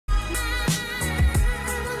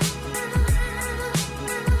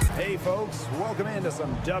Welcome into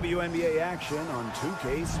some WNBA action on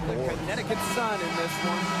 2K Sports. The Connecticut Sun in this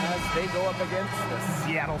one as they go up against the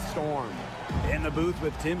Seattle Storm. In the booth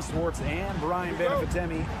with Tim Swartz and Brian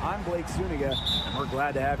Benefitemi, I'm Blake Suniga, and we're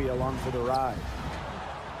glad to have you along for the ride.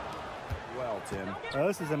 Well, Tim.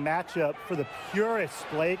 This is a matchup for the purists,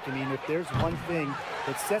 Blake. I mean, if there's one thing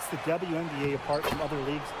that sets the WNBA apart from other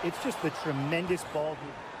leagues, it's just the tremendous ball.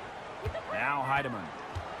 Now Heidemann.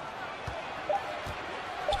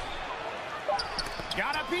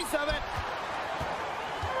 Got a piece of it.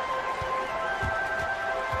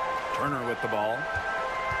 Turner with the ball.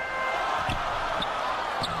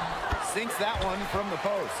 Sinks that one from the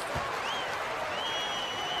post.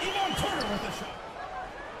 Turner with the shot.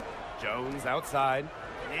 Jones outside.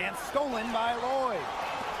 And stolen by Lloyd.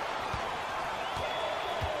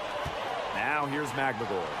 Now here's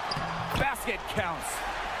McBagor. Basket counts.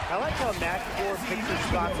 I like how McBagor picks his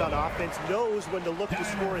spots on offense, knows when to look to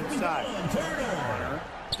score inside. Turner,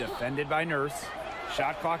 defended by Nurse.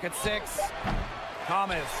 Shot clock at 6.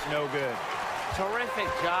 Thomas, no good. Terrific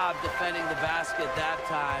job defending the basket that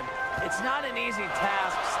time. It's not an easy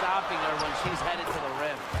task stopping her when she's headed to the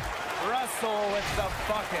rim. Russell with the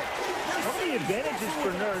bucket. How many advantages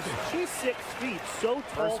for Nurse? She's 6 feet, so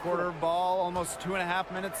tall. First quarter ball, almost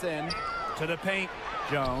 2.5 minutes in. To the paint,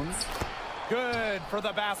 Jones. Good for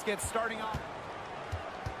the basket, starting off.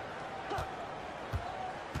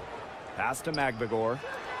 Pass to McBagor.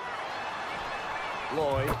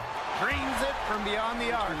 Lloyd dreams it from beyond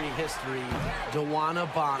the arc. History,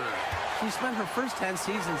 Dewana Bonner. She spent her first 10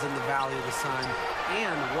 seasons in the Valley of the Sun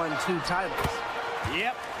and won 2 titles.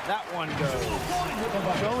 Yep, that one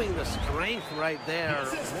goes. Showing the strength right there.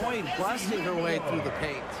 Lloyd busting her way through the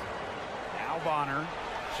paint. Now Bonner.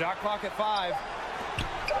 Shot clock at 5.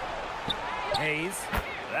 Hayes.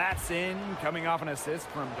 That's in. Coming off an assist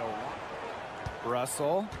from Dewana.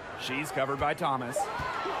 Russell. She's covered by Thomas.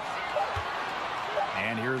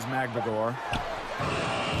 And here's McBagor.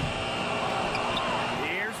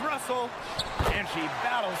 Here's Russell. And she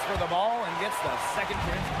battles for the ball and gets the second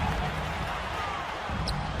chance.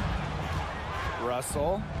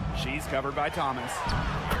 Russell. She's covered by Thomas.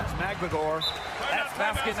 Here's McBagor. That's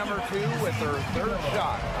basket number 2 with her 3rd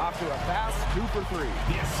shot. Off to a fast 2 for 3.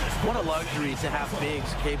 What a luxury to have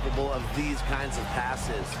bigs capable of these kinds of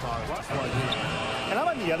passes. And I'm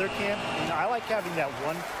on the other camp. You know, I like having that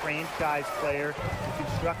one franchise player to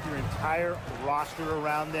construct your entire roster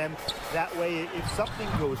around them. That way, if something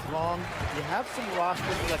goes wrong, you have some roster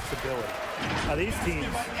flexibility. Now, these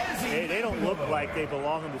teams, they don't look like they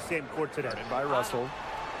belong on the same court today. By Russell.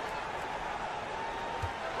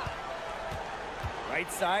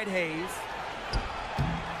 Right side, Hayes.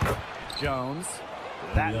 Jones.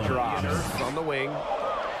 That drops on the wing.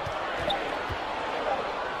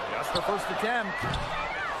 Just her first attempt.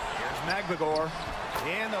 Here's McBagor.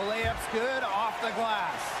 And the layup's good off the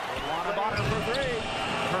glass. Dewana Bonner for 3.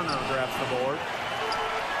 Turner grabs the board.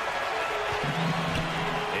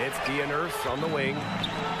 It's Kia Nurse on the wing.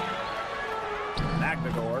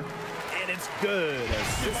 McBagor. And it's good.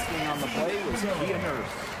 Assisting on the play was Kia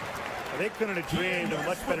Nurse. They couldn't have dreamed of a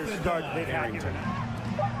much better start than they've had here tonight.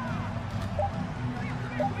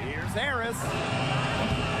 Here's Harris.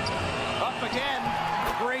 Up again.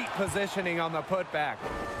 Great positioning on the putback.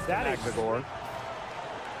 That is McBagor.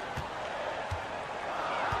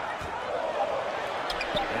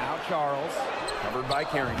 Now Charles. Covered by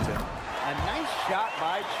Carrington. A nice shot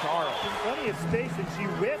by Charles. plenty of space, and she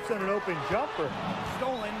whips on an open jumper.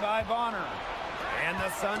 Stolen by Bonner. And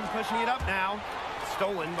the Sun pushing it up now.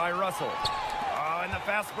 Stolen by Russell. Oh, and the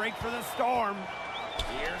fast break for the Storm.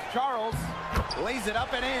 Here's Charles. Lays it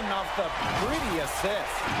up and in off the pretty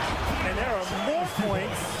assist. And there are more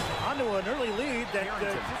points onto an early lead that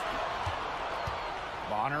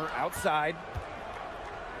Bonner outside.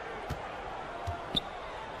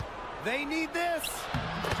 They need this.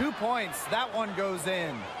 2 points. That one goes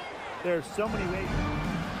in. there's so many ways.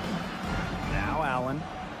 Now Allen.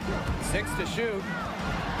 6 to shoot.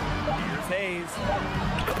 Here's Hayes.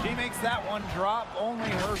 She makes that one drop. Only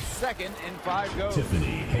her second in 5 goes. Tiffany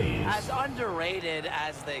Hayes. As underrated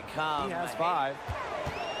as they come. He has 5.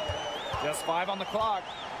 Just 5 on the clock.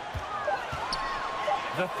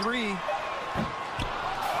 The 3.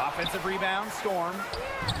 Offensive rebound, Storm.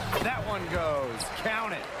 That one goes.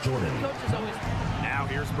 Count it. Jordan. Now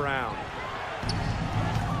here's Brown.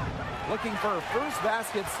 Looking for her first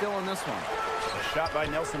basket still in this one. A shot by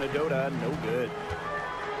Nelson Adota, no good.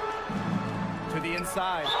 To the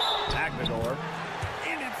inside. McBagor.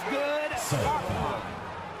 And it's good.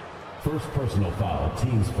 First personal foul,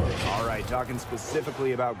 teams first. All right, talking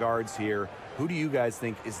specifically about guards here. Who do you guys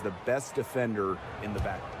think is the best defender in the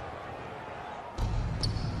back?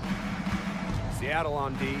 Seattle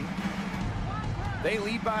on D. They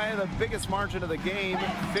lead by the biggest margin of the game,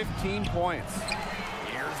 15 points.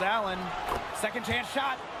 Here's Allen. Second chance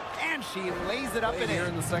shot, and she lays it up and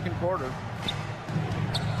in the second quarter.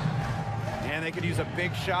 And they could use a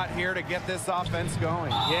big shot here to get this offense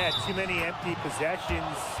going. Yeah, too many empty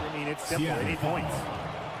possessions. I mean, it's simple. They need points.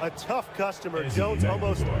 A tough customer. Jones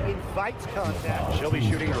almost invites contact. She'll be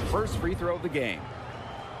shooting her first free throw of the game.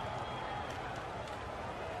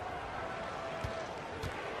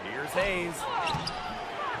 Here's Hayes.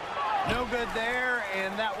 No good there,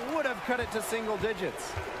 and that would have cut it to single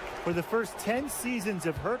digits. For the first 10 seasons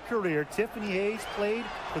of her career, Tiffany Hayes played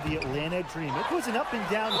for the Atlanta Dream. It was an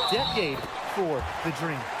up-and-down decade for the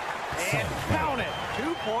Dream. And count it.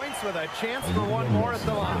 2 points with a chance for one more at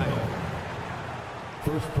the line.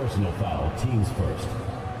 First personal foul, teams first.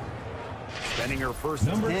 Spending her first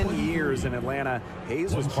 10 years in Atlanta,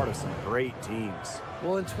 Hayes was part of some great teams.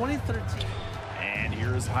 Well, in 2013. And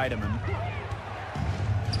here's Heidemann.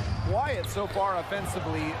 Wyatt so far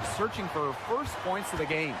offensively searching for first points of the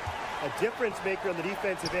game. A difference maker on the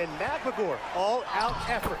defensive end. McMagor, all-out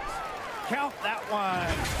efforts. Count that one.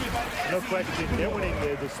 No question, they're winning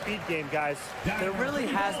the speed game, guys. There really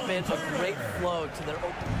has been a great flow to their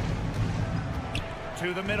open.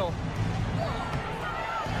 To the middle.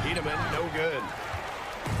 Heidemann, no good.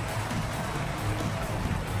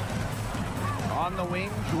 On the wing,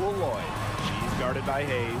 Jewel Lloyd. She's guarded by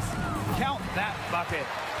Hayes. Count that bucket.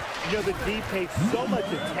 You know, the D pays so much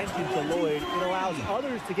attention to Lloyd, it allows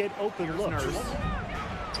others to get open looks. Nurse.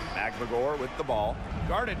 McMagor with the ball.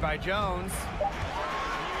 Guarded by Jones.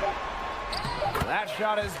 That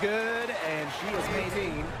shot is good, and she is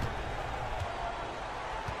maintained.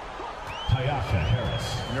 Tyasha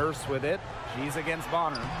Harris. Nurse with it. She's against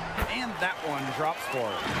Bonner. And that one drops for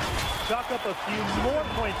her. Chalk up a few more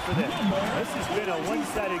points for them. This has been a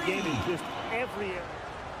one-sided game in just every area.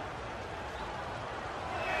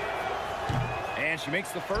 And she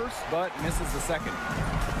makes the first, but misses the second.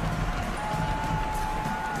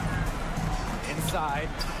 Inside,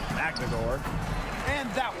 McMagor. And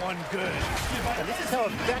that one good. And this is how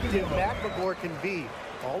effective McMagor can be.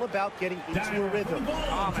 All about getting into a rhythm.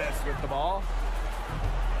 Thomas with the ball.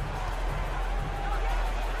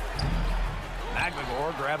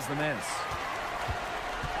 McMagor grabs the miss.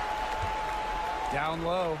 Down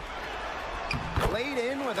low. Laid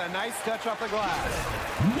in with a nice touch off the glass.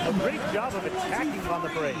 A great job of attacking on the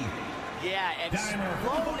break. Yeah,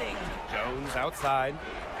 exploding. Jones outside.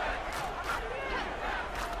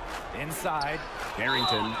 Inside.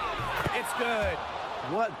 Carrington. It's good.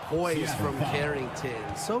 What poise from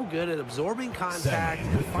Carrington. So good at absorbing contact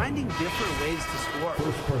and finding different ways to score.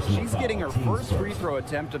 First personal She's foul, getting her teams first free throw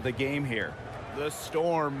attempt of the game here. The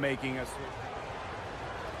Storm making a switch.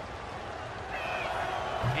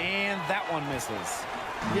 And that one misses.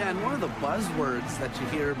 Yeah, and one of the buzzwords that you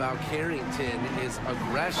hear about Carrington is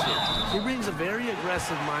aggression. She brings a very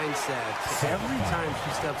aggressive mindset every time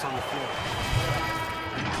she steps on the floor.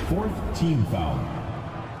 Fourth team foul.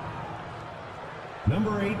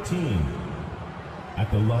 Number 18.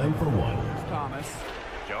 At the line for one. Thomas.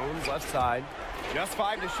 Jones left side. Just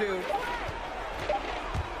 5 to shoot.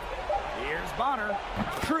 Here's Bonner.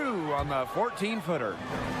 True on the 14-footer.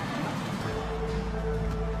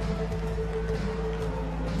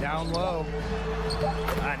 Down low.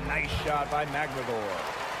 A nice shot by McMagor.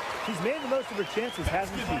 She's made the most of her chances,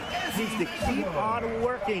 hasn't she? Needs to keep on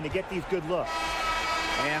working to get these good looks.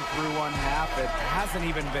 And through one half, it hasn't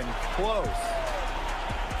even been close.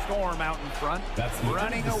 Storm out in front, That's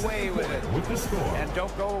running away with it. With the score. And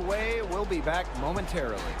don't go away, we'll be back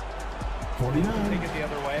momentarily. 49. Take it the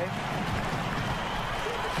other way.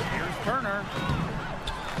 Here's Turner.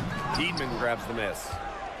 Deedman grabs the miss.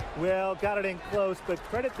 Well, got it in close, but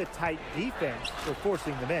credit the tight defense for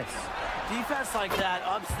forcing the miss. Defense like that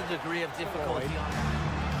ups the degree of difficulty on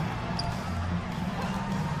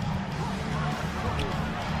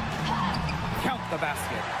Count the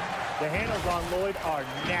basket. The handles on Lloyd are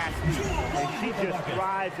nasty, and she just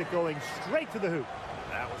thrives at going straight to the hoop.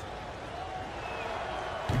 That was...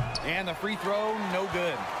 And the free throw, no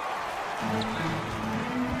good.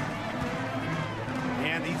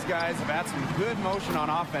 And these guys have had some good motion on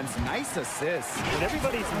offense. Nice assists. When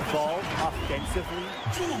everybody's involved offensively,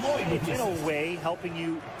 it's in a way helping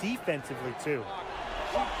you defensively too.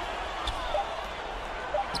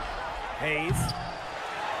 Hayes.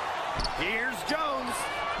 Here's Jones.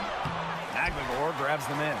 McMagor grabs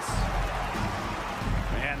the miss.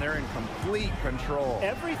 Man, they're in complete control.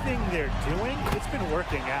 Everything they're doing, it's been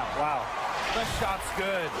working out. Wow. The shot's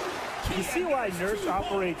good. You see why Nurse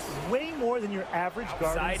operates way more than your average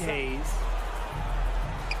guard. Side Hayes.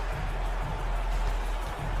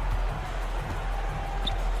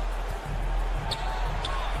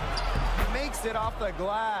 takes it off the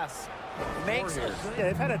glass. Makes it. Yeah,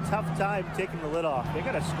 they've had a tough time taking the lid off. They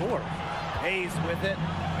got to score. Hayes with it.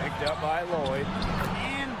 Picked up by Lloyd.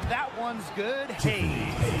 And that one's good.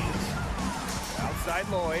 Hayes. Outside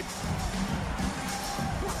Lloyd.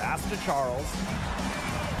 Pass to Charles.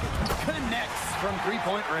 Connects from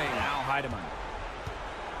three-point range. Now Heidemann.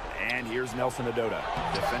 And here's Nelson Adota.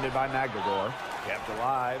 Defended by Magdagor. Kept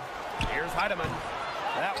alive. Here's Heidemann.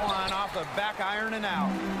 That one off the back iron and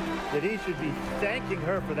out. That he should be thanking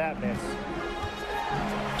her for that miss.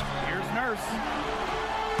 Here's Nurse.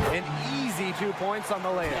 An easy 2 points on the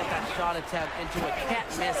layup. Get that shot attempt into a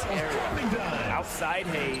can't-miss area. Outside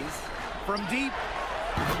Hayes. From deep,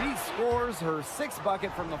 she scores her sixth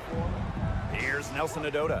bucket from the floor. Here's Nelson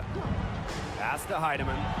Adota. Pass to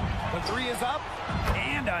Heidemann. The three is up.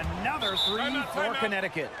 And another three for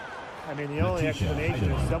Connecticut. I mean, the only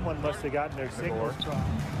explanation is someone must have gotten their signals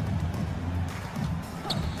crossed.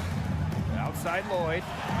 Outside Lloyd.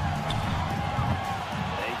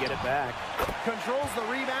 They get it back. Controls the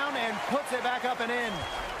rebound and puts it back up and in.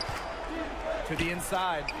 To the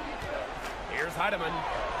inside. Here's Heidemann.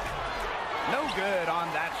 No good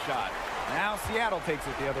on that shot. Now Seattle takes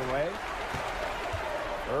it the other way.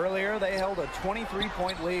 Earlier, they held a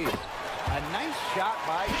 23-point lead. A nice shot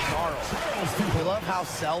by Charles. I love how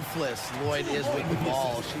selfless Lloyd is with the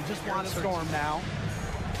ball. She just wants to her storm now.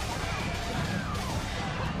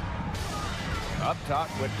 Up top,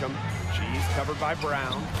 Whitcomb. She's covered by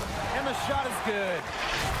Brown. And the shot is good.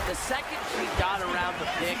 The second she got around the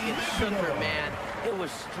pick and shook her man, it was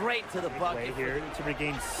straight to the bucket. Here to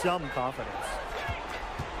regain some confidence.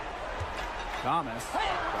 Thomas,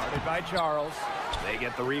 guarded by Charles. They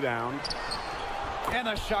get the rebound. And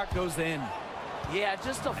the shot goes in. Yeah,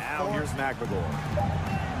 just a Now four. here's Magdagor.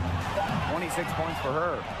 26 points for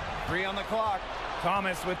her. 3 on the clock.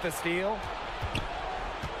 Thomas with the steal.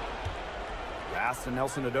 Pass to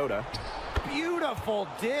Nelson Adota. Beautiful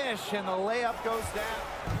dish, and the layup goes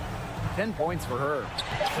down. 10 points for her.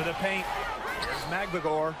 To the paint. Here's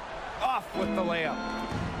Magdagor. Off with the layup.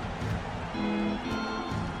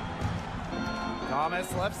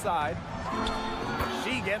 Thomas left side.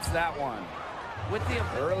 She gets that one. With the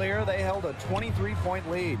Earlier, they held a 23-point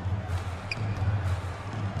lead.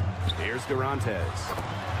 Here's Durantes.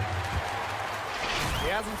 He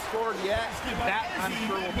hasn't scored yet. That, I'm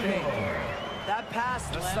sure, will change. that pass.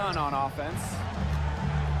 The led- Sun on offense.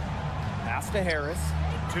 Pass to Harris.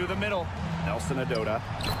 To the middle. Nelson Adota.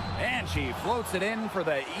 And she floats it in for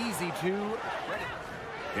the easy two.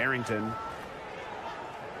 Harrington.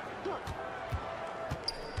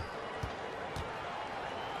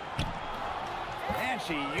 And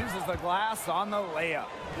she uses the glass on the layup.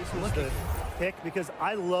 This was the pick because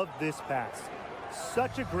I love this pass.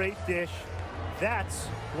 Such a great dish. That's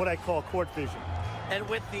what I call court vision. And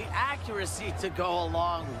with the accuracy to go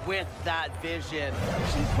along with that vision,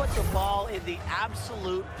 she put the ball in the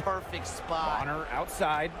absolute perfect spot. Bonner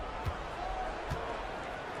outside.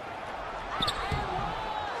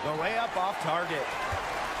 The layup off target.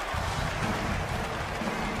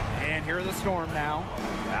 And here are the Storm now.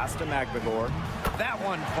 Pass to Magdagor. That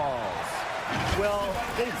one falls. Well,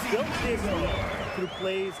 they built this through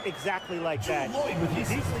plays exactly like that.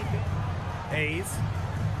 He's easily Hayes.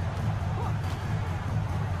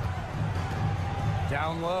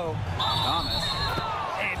 Down low. Thomas.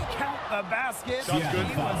 And count the basket. Shot's good.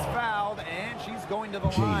 He was fouled, and she's going to the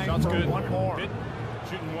line Shot's for good. one more.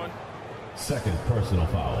 Shooting one. Second personal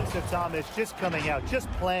foul. Alyssa Thomas just coming out, just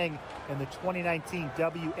playing in the 2019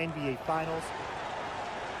 WNBA Finals.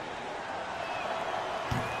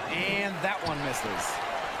 And that one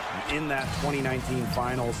misses. In that 2019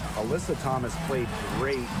 finals, Alyssa Thomas played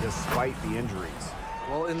great despite the injuries.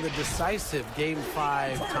 Well, in the decisive Game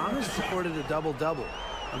 5, Thomas recorded a double-double.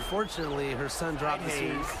 Unfortunately, her son dropped the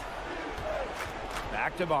series.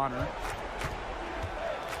 Back to Bonner.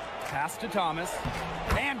 Pass to Thomas.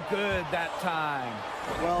 And good that time.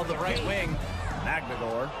 Well, the right wing.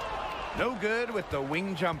 Magdagor. No good with the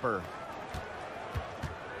wing jumper.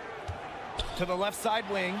 To the left side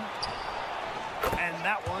wing. And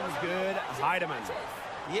that one's good. Heidemann.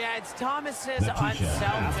 Yeah, it's Thomas's Pass Pass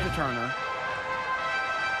unselfish. to Turner.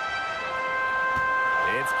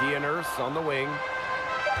 It's Kia Nurse on the wing.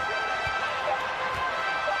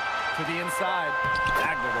 To the inside.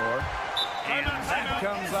 Magdagor. And that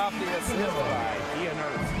comes off the assist by Kia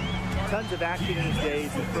Nurse. Tons of action in his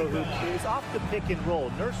days. The pro hoop is off the pick and roll.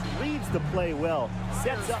 Nurse reads the play well.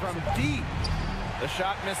 Sets up From deep. The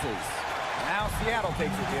shot misses. Now Seattle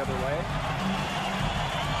takes it the other way.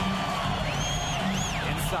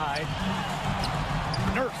 Inside.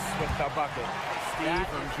 Nurse with the bucket. Steve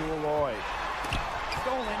from Jewel Lloyd.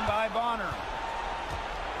 stolen by Bonner.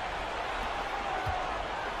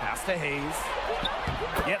 Pass to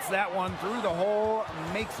Hayes. Gets that one through the hole.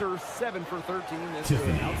 Makes her 7 for 13. This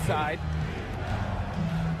is outside.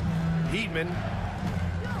 Heedman.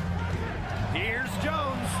 Here's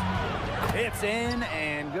Jones. It's in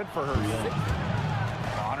and good for her.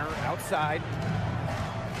 Bonner outside.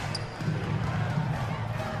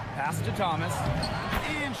 Pass to Thomas.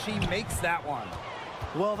 And she makes that one.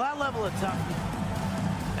 Well, that level of toughness.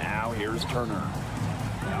 Now here's Turner.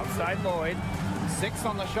 Outside Lloyd. 6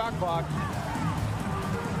 on the shot clock.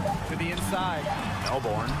 To the inside.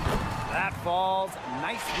 Melbourne. That falls.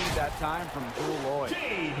 Nice feed that time from Jewel Lloyd.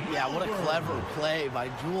 Yeah, what a clever play by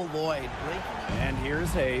Jewel Lloyd. And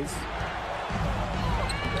here's Hayes.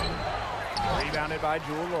 Rebounded by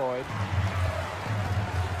Jewel Lloyd.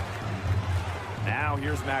 Now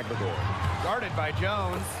here's McBagor. Guarded by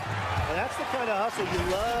Jones. And that's the kind of hustle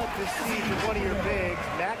you love to see from one of your bigs.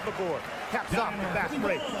 McBagor caps off the fast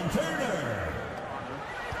break.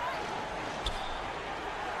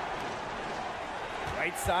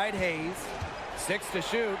 Right side Hayes. 6 to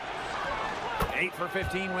shoot. 8 for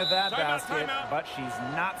 15 with that basket, but she's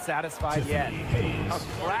not satisfied yet. A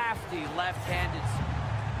crafty left-handed.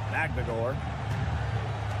 McBagor.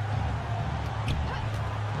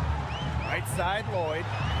 Right side Lloyd.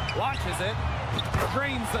 Launches it.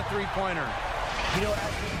 Drains the three-pointer. You know,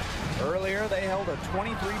 earlier they held a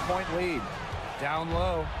 23-point lead. Down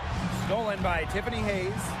low. Stolen by Tiffany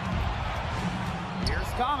Hayes. Here's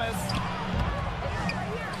Thomas.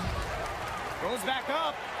 Goes back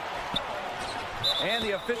up. And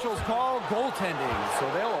the officials call goaltending, so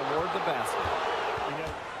they'll award the basket.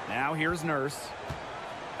 Now here's Nurse.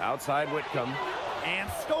 Outside Whitcomb. And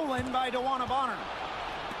stolen by DeWanna Bonner.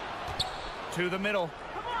 To the middle.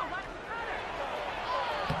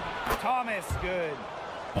 Thomas, good.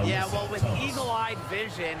 Yeah, well, with eagle-eyed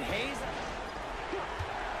vision, Hayes.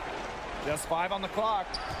 Just 5 on the clock.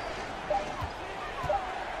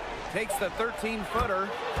 Takes the 13-footer.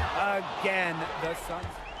 Again, the Suns.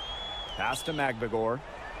 Pass to McBagor.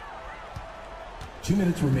 2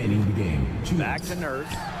 minutes remaining in the game. Back to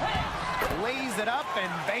Nurse. Lays it up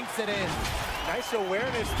and banks it in. Nice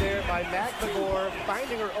awareness there by McBagor,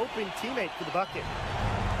 finding her open teammate for the bucket.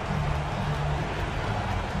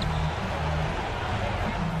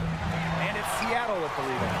 And it's Seattle with the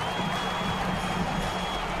rebound.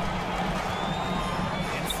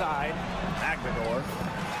 Inside, McBagor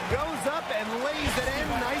goes up and lays it in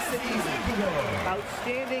nice and easy.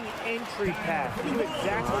 Outstanding entry pass. Knew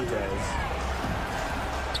exactly.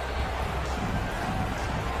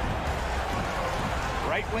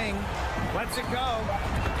 Right wing, lets it go,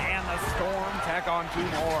 and the Storm tack on 2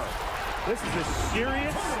 more. This is a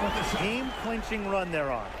serious game-clinching run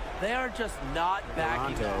they're on. They are just not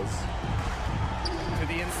backing up. To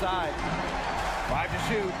the inside. 5 to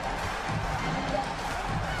shoot.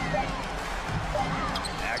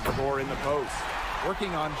 McBagor in the post.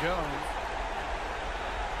 Working on Jones.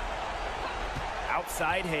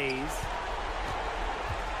 Outside Hayes.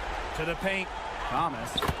 To the paint.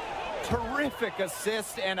 Thomas. Terrific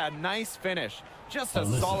assist and a nice finish. Just a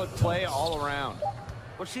solid play all around.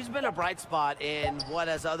 Well, she's been a bright spot in what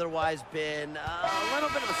has otherwise been a little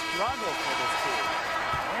bit of a struggle for this team.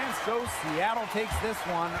 And so Seattle takes this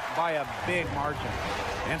one by a big margin.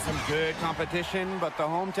 And some good competition, but the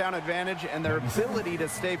hometown advantage and their ability to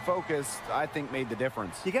stay focused, I think, made the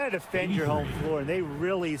difference. You got to defend your home floor, and they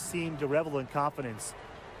really seem to revel in confidence.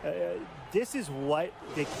 This is what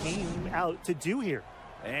they came out to do here.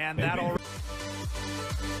 And that'll...